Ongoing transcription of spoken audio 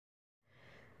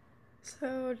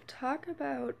So, talk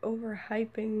about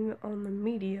overhyping on the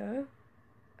media.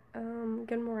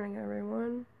 Good morning,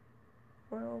 everyone.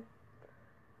 Well,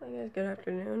 I guess good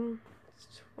afternoon.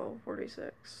 It's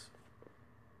 12:46.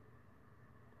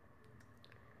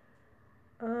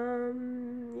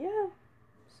 Yeah.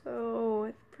 So,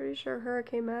 I'm pretty sure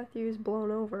Hurricane Matthew's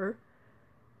blown over.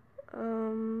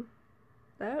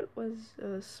 That was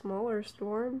a smaller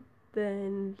storm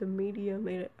than the media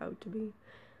made it out to be.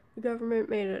 The governor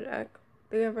made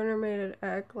it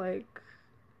act like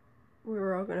we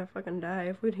were all gonna fucking die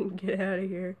if we didn't get out of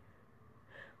here.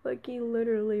 Like, he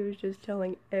literally was just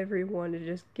telling everyone to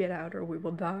just get out or we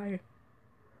will die.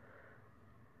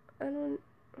 I'm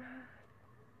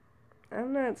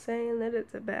not saying that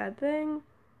it's a bad thing,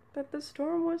 but the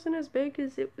storm wasn't as big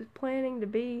as it was planning to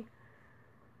be.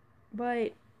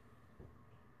 But,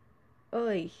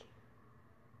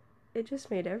 it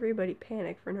just made everybody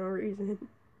panic for no reason.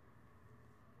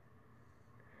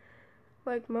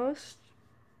 Like most...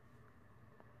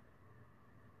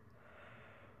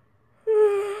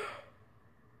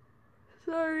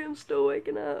 Sorry, I'm still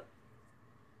waking up.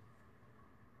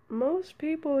 Most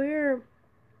people here,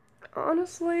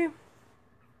 honestly,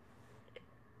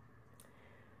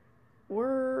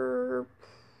 were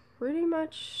pretty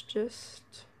much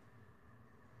just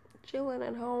chilling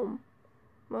at home.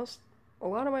 A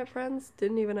lot of my friends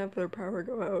didn't even have their power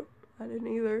go out. I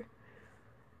didn't either.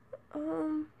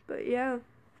 But yeah.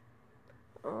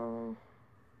 Let's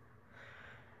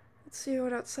see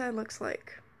what outside looks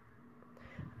like.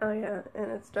 Oh yeah,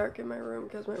 and it's dark in my room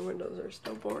because my windows are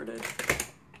still boarded.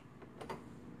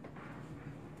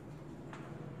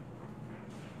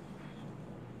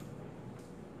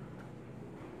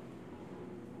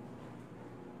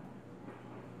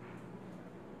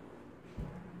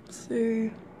 Let's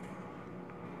see.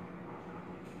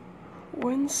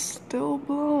 Wind's still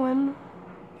blowing,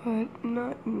 but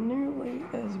not nearly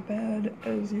as bad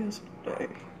as yesterday.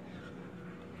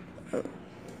 Oh.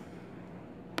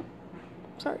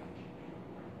 Sorry.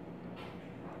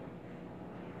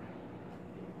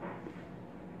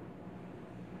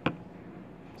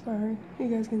 Sorry, you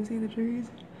guys can see the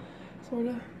trees.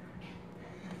 Sorta.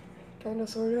 Kinda,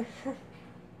 sorta.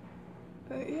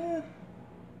 But yeah.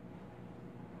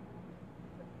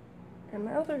 And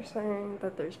now they're saying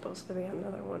that there's supposed to be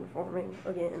another one forming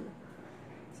again.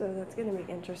 So that's gonna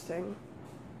be interesting.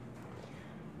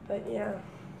 But yeah.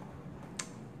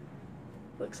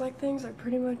 Looks like things are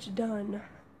pretty much done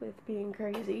with being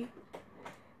crazy.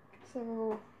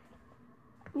 So,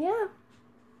 yeah.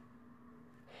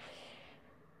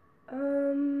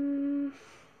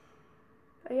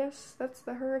 I guess that's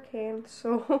the hurricane,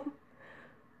 so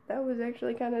that was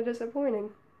actually kind of disappointing.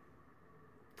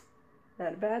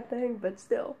 Not a bad thing, but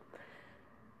still.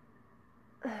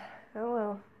 Oh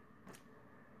well.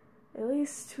 At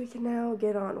least we can now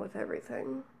get on with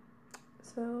everything.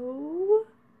 So,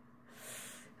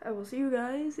 I will see you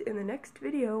guys in the next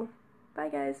video. Bye,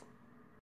 guys.